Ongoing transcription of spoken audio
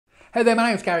Hey there, my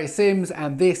name is Gary Sims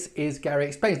and this is Gary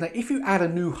Explains. Now, if you add a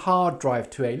new hard drive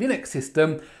to a Linux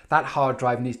system, that hard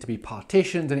drive needs to be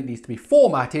partitioned and it needs to be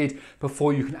formatted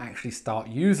before you can actually start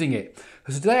using it.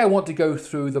 So today I want to go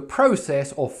through the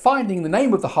process of finding the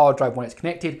name of the hard drive when it's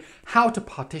connected, how to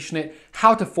partition it,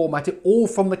 how to format it, all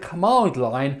from the command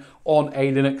line on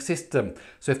a Linux system.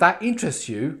 So if that interests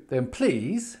you, then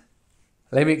please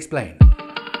let me explain.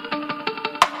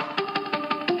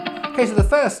 Okay, so the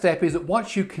first step is that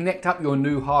once you connect up your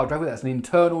new hard drive, whether that's an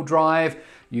internal drive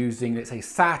using, let's say,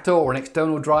 SATA, or an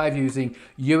external drive using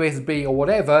USB or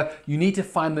whatever, you need to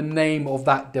find the name of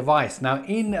that device. Now,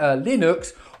 in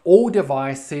Linux, all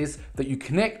devices that you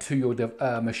connect to your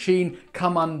machine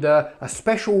come under a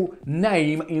special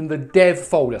name in the dev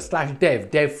folder,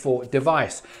 /dev for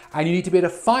device. And you need to be able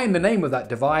to find the name of that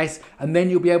device, and then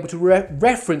you'll be able to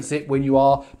reference it when you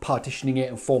are partitioning it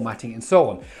and formatting it and so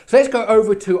on. So let's go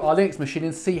over to our Linux machine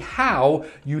and see how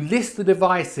you list the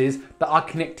devices that are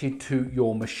connected to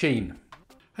your machine.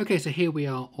 Okay, so here we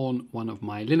are on one of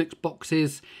my Linux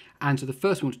boxes. And so the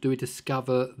first thing we want to do is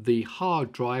discover the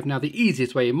hard drive. Now, the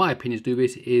easiest way, in my opinion, to do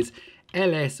this is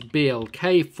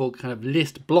lsblk for kind of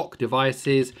list block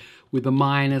devices with the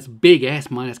minus big S,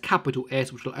 minus capital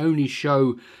S, which will only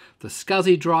show the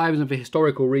SCSI drives, and for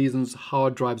historical reasons,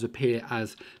 hard drives appear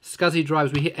as SCSI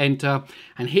drives. We hit enter,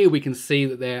 and here we can see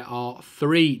that there are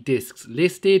 3 disks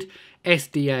listed: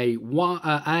 SDA,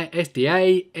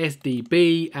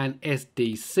 SDB, and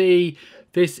SDC.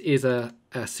 This is a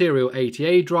serial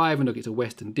ATA drive, and look, it's a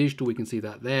Western Digital, we can see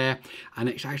that there. And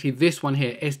it's actually this one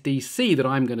here, SDC, that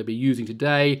I'm going to be using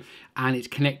today, and it's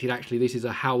connected, actually, this is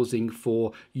a housing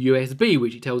for USB,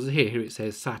 which it tells us here. Here it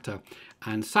says SATA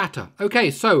and SATA.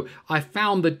 Okay, so I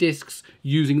found the disks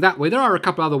using that way. There are a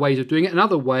couple other ways of doing it.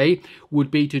 Another way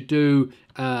would be to do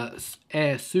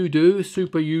sudo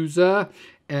super user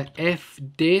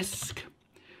fdisk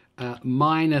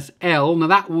 -L. Now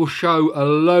that will show a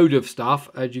load of stuff.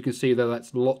 As you can see there,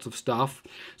 that's lots of stuff.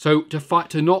 So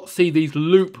to not see these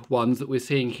loop ones that we're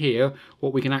seeing here,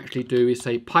 what we can actually do is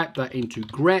say pipe that into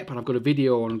grep, and I've got a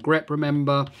video on grep,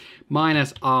 remember,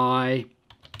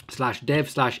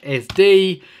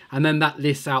 -i/dev/sd, and then that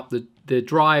lists out the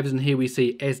drives, and here we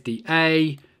see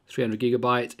SDA 300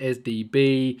 gigabytes,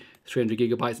 SDB 300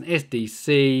 gigabytes, and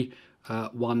SDC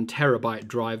 1 terabyte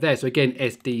drive there. So again,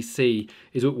 SDC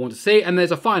is what we want to see, and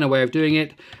there's a finer way of doing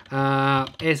it.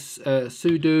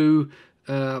 Sudo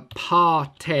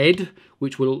parted,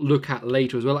 which we'll look at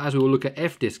later as well, as we will look at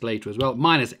fdisk later as well.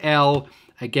 -L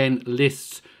again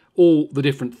lists all the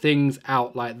different things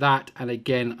out like that, and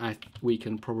again we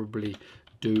can probably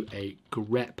do a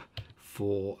grep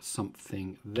for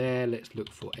something there. Let's look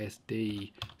for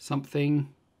SD something.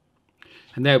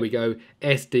 And there we go.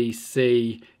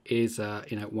 SDC is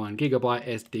 1 gigabyte,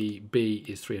 SDB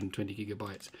is 320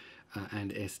 gigabytes,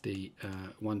 and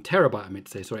 1 terabyte, I meant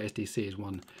to say. Sorry, SDC is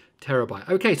 1 terabyte.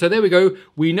 Okay, so there we go.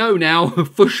 We know now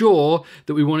for sure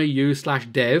that we want to use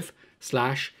 /dev/SDC.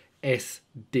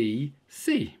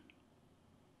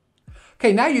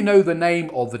 Okay, now you know the name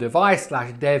of the device,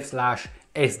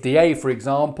 /dev/SDA, for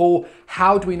example.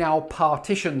 How do we now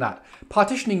partition that?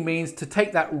 Partitioning means to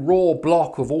take that raw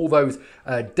block of all those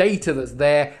data that's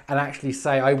there and actually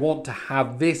say, I want to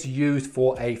have this used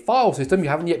for a file system. You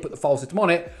haven't yet put the file system on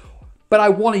it, but I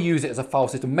want to use it as a file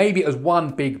system, maybe as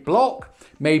one big block,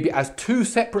 maybe as 2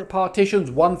 separate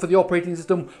partitions, one for the operating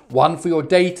system, one for your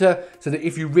data, so that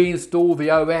if you reinstall the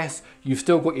OS, you've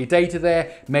still got your data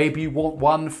there. Maybe you want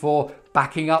one for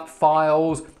backing up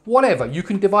files, whatever. You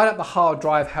can divide up the hard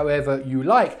drive however you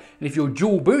like. And if you're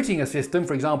dual booting a system,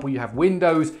 for example, you have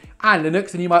Windows and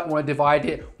Linux, then you might want to divide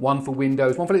it, one for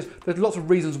Windows, one for Linux. There's lots of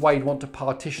reasons why you'd want to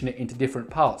partition it into different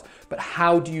parts. But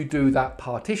how do you do that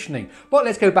partitioning? Well,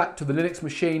 let's go back to the Linux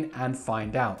machine and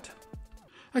find out.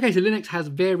 Okay, so Linux has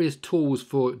various tools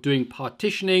for doing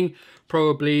partitioning.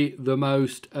 Probably the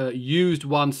most used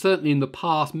one, certainly in the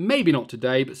past, maybe not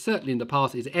today, but certainly in the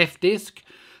past, is fdisk.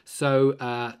 So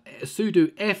sudo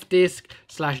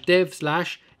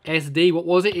fdisk/dev/sd, what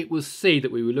was it? It was C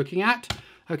that we were looking at.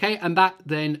 Okay, and that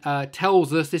then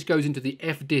tells us, this goes into the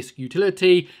fdisk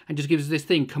utility and just gives us this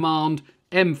thing, command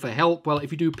M for help. Well,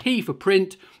 if you do P for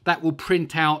print, that will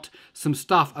print out some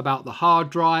stuff about the hard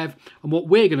drive. And what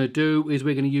we're going to do is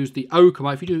we're going to use the O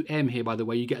command. If you do M here, by the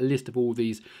way, you get a list of all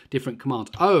these different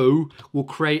commands. O will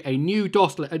create a new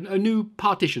DOS, a new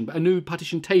partition, but a new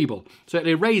partition table. So it'll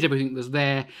erase everything that's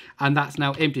there, and that's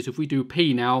now empty. So if we do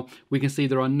P now, we can see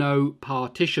there are no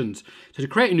partitions. So to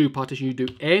create a new partition, you do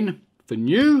N for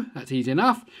new. That's easy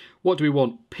enough. What do we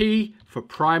want? P for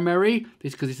primary.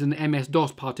 This because it's an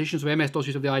MS-DOS partition. So MS-DOS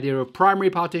used to have the idea of primary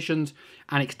partitions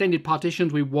and extended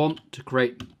partitions. We want to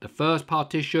create the first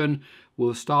partition.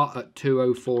 We'll start at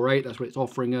 2048. That's what it's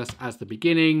offering us as the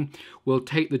beginning. We'll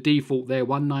take the default there,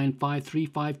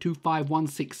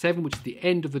 195.35.25167, which is the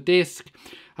end of the disk.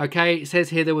 Okay, it says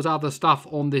here there was other stuff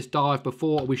on this drive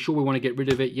before. Are we sure we want to get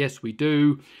rid of it? Yes, we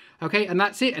do. Okay, and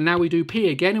that's it. And now we do P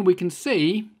again, and we can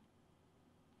see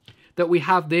that we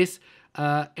have this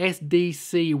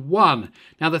SDC1.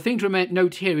 Now, the thing to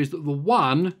note here is that the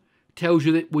 1 tells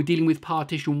you that we're dealing with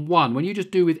partition 1. When you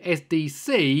just do with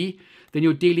SDC, then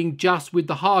you're dealing just with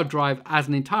the hard drive as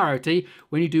an entirety.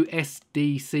 When you do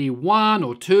SDC1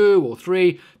 or 2 or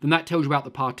 3, then that tells you about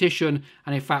the partition.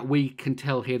 And in fact, we can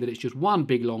tell here that it's just one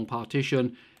big long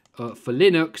partition for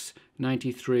Linux,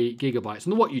 93 gigabytes.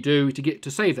 And what you do is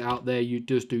to save that out there, you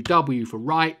just do W for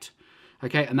write,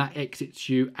 okay, and that exits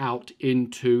you out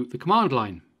into the command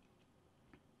line.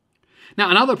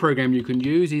 Now, another program you can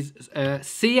use is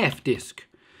CF disk.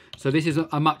 So this is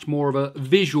a much more of a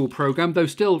visual program, though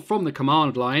still from the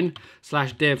command line,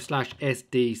 /dev/SDC.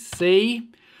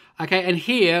 Okay, and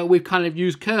here we've kind of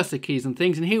used cursor keys and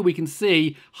things, and here we can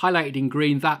see highlighted in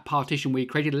green that partition we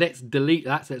created. Let's delete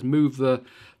that. So let's move the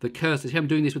cursors. Here I'm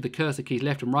doing this with the cursor keys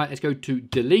left and right. Let's go to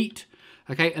delete.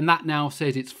 Okay, and that now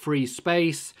says it's free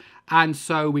space. And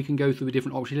so we can go through the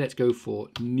different options. Let's go for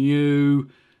new.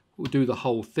 We'll do the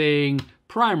whole thing.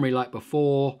 Primary like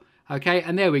before. Okay,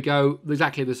 and there we go,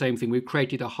 exactly the same thing. We've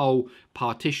created a whole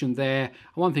partition there.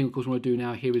 And one thing, of course, we want to do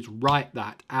now here is write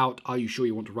that out. Are you sure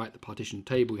you want to write the partition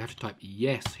table? You have to type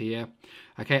yes here.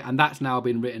 Okay, and that's now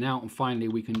been written out, and finally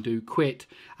we can do quit.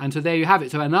 And so there you have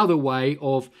it. So another way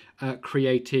of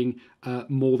creating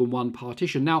more than one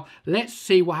partition. Now, let's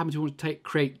see what happens if we want to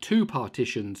create two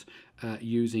partitions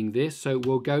using this. So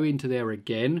we'll go into there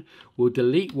again. We'll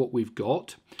delete what we've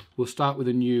got. We'll start with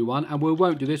a new one, and we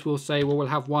won't do this. We'll say, well, we'll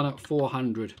have one at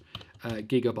 400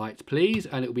 gigabytes, please,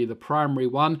 and it'll be the primary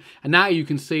one. And now you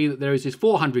can see that there is this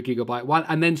 400 gigabyte one,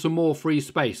 and then some more free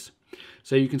space.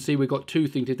 So you can see we've got two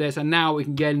things to this, and now we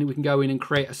can go in and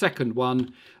create a second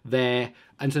one there.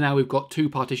 And so now we've got two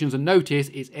partitions, and notice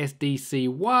it's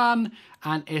SDC1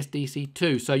 and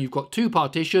SDC2. So you've got two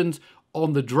partitions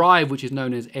on the drive, which is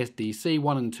known as SDC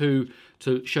 1 and 2,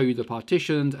 to show you the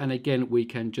partitions. And again, we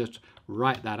can just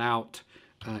write that out.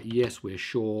 Yes, we're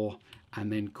sure,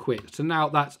 and then quit. So now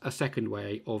that's a second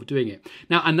way of doing it.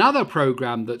 Now, another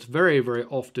program that's very, very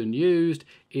often used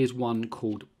is one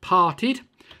called Parted.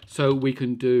 So we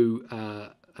can do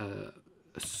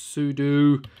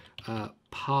sudo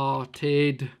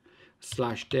parted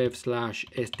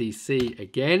 /dev/SDC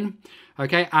again.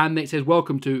 Okay, and it says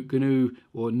welcome to GNU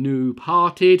or new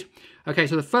parted. Okay,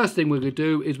 so the first thing we're going to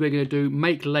do is we're going to do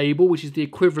make label, which is the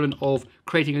equivalent of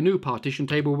creating a new partition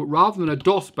table, but rather than a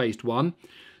DOS-based one.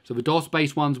 So the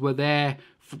DOS-based ones were there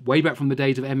way back from the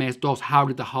days of MS-DOS. How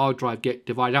did the hard drive get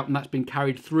divided up? And that's been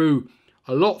carried through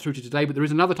a lot through to today, but there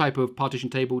is another type of partition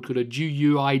table called a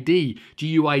GUID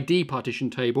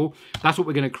partition table. That's what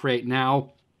we're going to create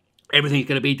now. Everything's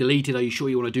going to be deleted. Are you sure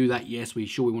you want to do that? Yes, we're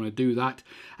sure we want to do that.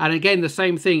 And again, the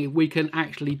same thing, we can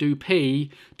actually do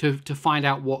P to find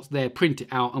out what's there, print it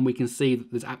out, and we can see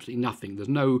that there's absolutely nothing. There's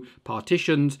no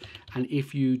partitions. And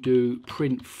if you do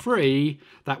print free,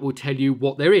 that will tell you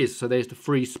what there is. So there's the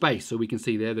free space. So we can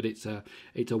see there that it's a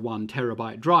 1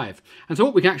 terabyte drive. And so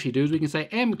what we can actually do is we can say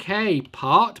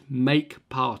mkpart make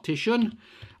partition.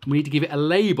 We need to give it a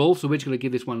label, so we're just going to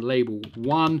give this one label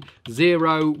 1,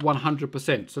 0,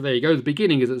 100%. So there you go, the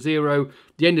beginning is at 0,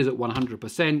 the end is at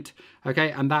 100%.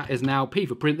 Okay, and that is now P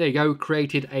for print. There you go,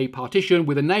 created a partition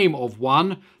with a name of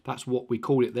 1. That's what we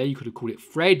call it there. You could have called it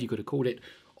Fred, you could have called it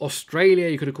Australia,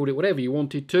 you could have called it whatever you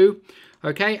wanted to.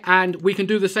 Okay, and we can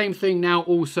do the same thing now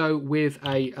also with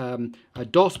a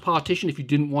DOS partition. If you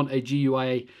didn't want a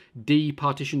GUID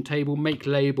partition table, make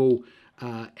label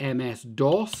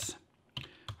MS-DOS.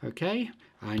 Okay,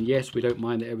 and yes, we don't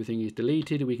mind that everything is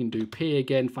deleted. We can do P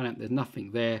again, find out there's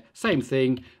nothing there. Same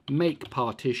thing, make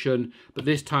partition, but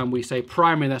this time we say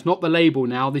primary. That's not the label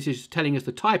now. This is telling us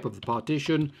the type of the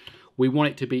partition. We want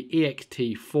it to be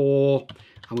ext4,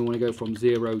 and we want to go from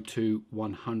 0 to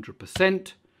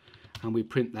 100%. And we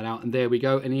print that out, and there we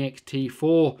go, an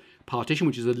ext4 partition,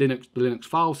 which is the Linux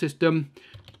file system.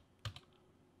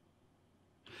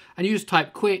 And you just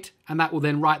type quit, and that will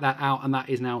then write that out, and that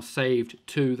is now saved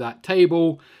to that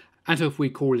table. And so if we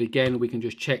call it again, we can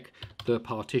just check the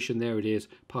partition. There it is,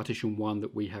 partition 1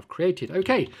 that we have created.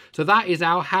 Okay, so that is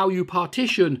how you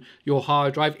partition your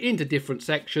hard drive into different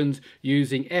sections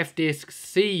using fdisk,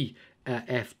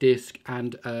 CFdisk,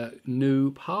 and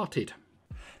GNU Parted.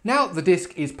 Now the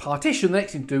disk is partitioned, the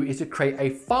next thing to do is to create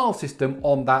a file system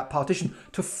on that partition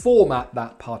to format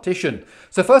that partition.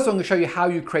 So first I'm going to show you how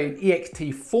you create an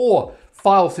ext4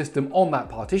 file system on that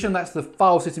partition. That's the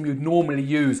file system you'd normally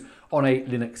use on a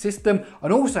Linux system,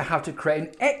 and also how to create an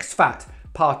exFAT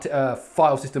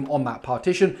file system on that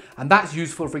partition. And that's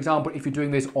useful, for example, if you're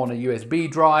doing this on a USB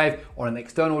drive or an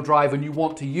external drive and you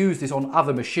want to use this on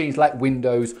other machines like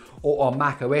Windows or on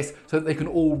Mac OS so that they can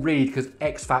all read, because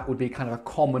exFAT would be kind of a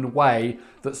common way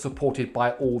that's supported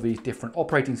by all these different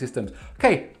operating systems.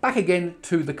 Okay, back again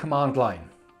to the command line.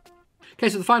 Okay,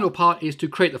 so the final part is to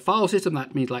create the file system.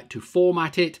 That means like to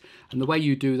format it. And the way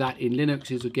you do that in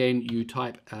Linux is, again, you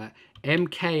type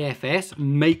mkfs,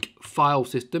 make file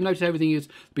system. Notice everything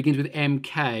begins with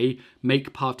mk,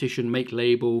 make partition, make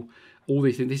label, all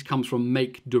these things. This comes from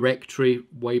make directory,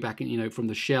 way back in, from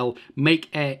the shell. Make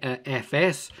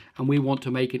fs, and we want to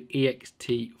make an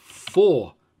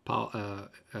ext4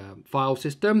 file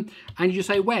system. And you just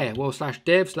say where? Well,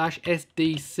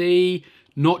 /dev/sdc,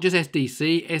 not just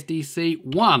SDC,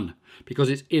 SDC1, because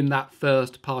it's in that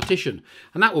first partition.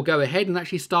 And that will go ahead and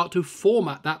actually start to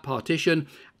format that partition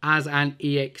as an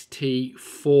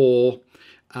ext4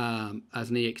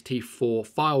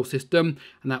 file system,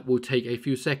 and that will take a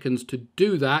few seconds to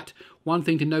do that. One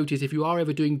thing to notice, if you are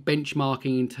ever doing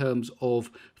benchmarking in terms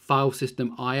of file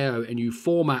system I/O and you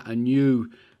format a new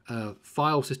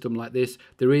file system like this,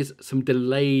 there is some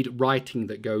delayed writing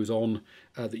that goes on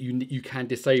that you can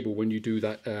disable when you do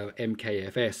that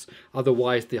mkfs.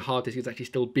 Otherwise, the hard disk is actually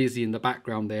still busy in the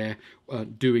background there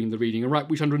doing the reading and write,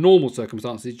 which under normal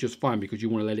circumstances is just fine because you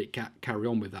want to let it carry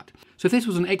on with that. So if this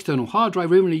was an external hard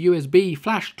drive or even a USB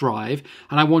flash drive,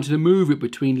 and I wanted to move it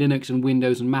between Linux and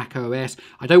Windows and Mac OS,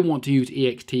 I don't want to use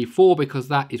ext4 because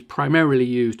that is primarily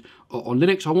used on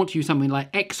Linux. I want to use something like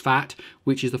exFAT,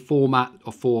 which is the format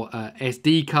for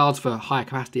SD cards, for higher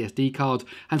capacity SD cards,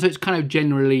 and so it's kind of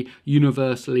generally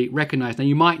universally recognized. Now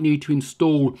you might need to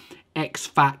install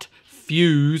exFAT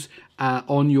Fuse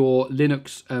on your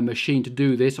Linux machine to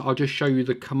do this. I'll just show you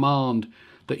the command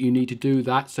that you need to do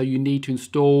that. So you need to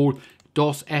install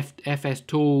DOS FS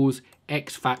Tools,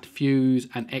 exFAT Fuse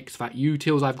and exFAT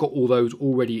Utils. I've got all those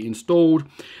already installed.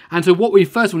 And so what we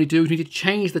first want to do is we need to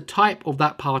change the type of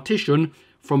that partition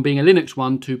from being a Linux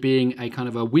one to being a kind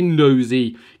of a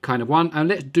Windowsy kind of one. And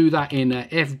let's do that in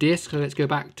fdisk. So let's go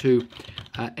back to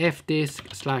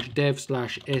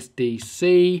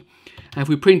fdisk/dev/sdc. And if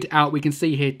we print it out, we can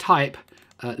see here type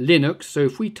Linux. So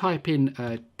if we type in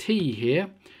T here,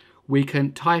 we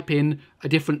can type in a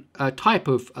different type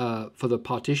of for the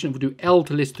partition. We'll do L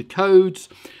to list the codes,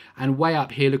 and way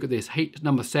up here, look at this,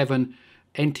 number 7,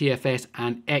 NTFS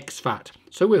and exFAT.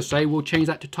 So we'll say we'll change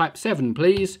that to type 7,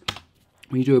 please.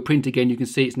 When you do a print again, you can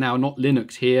see it's now not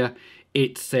Linux here.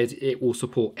 It says it will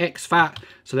support exFAT.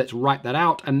 So let's write that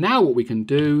out. And now what we can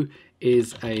do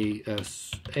is a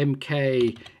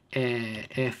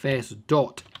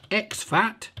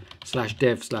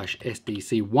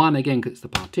mkfs.exFAT/dev/sdc1 again, because it's the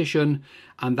partition,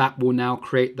 and that will now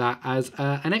create that as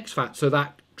an exFAT. So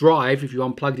that drive, if you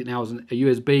unplugged it now as a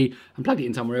USB and plugged it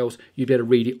in somewhere else, you'd be able to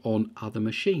read it on other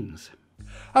machines.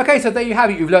 Okay, so there you have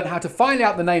it. You've learned how to find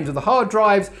out the names of the hard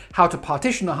drives, how to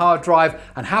partition a hard drive,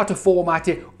 and how to format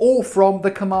it, all from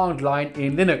the command line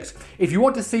in Linux. If you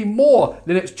want to see more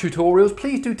Linux tutorials,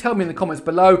 please do tell me in the comments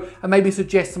below and maybe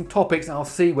suggest some topics and I'll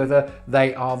see whether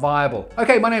they are viable.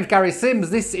 Okay, my name's Gary Sims.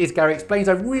 This is Gary Explains.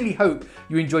 I really hope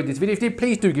you enjoyed this video. If you did,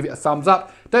 please do give it a thumbs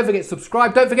up. Don't forget to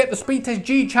subscribe. Don't forget the Speed Test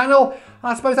G channel.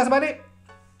 I suppose that's about it.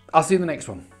 I'll see you in the next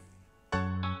one.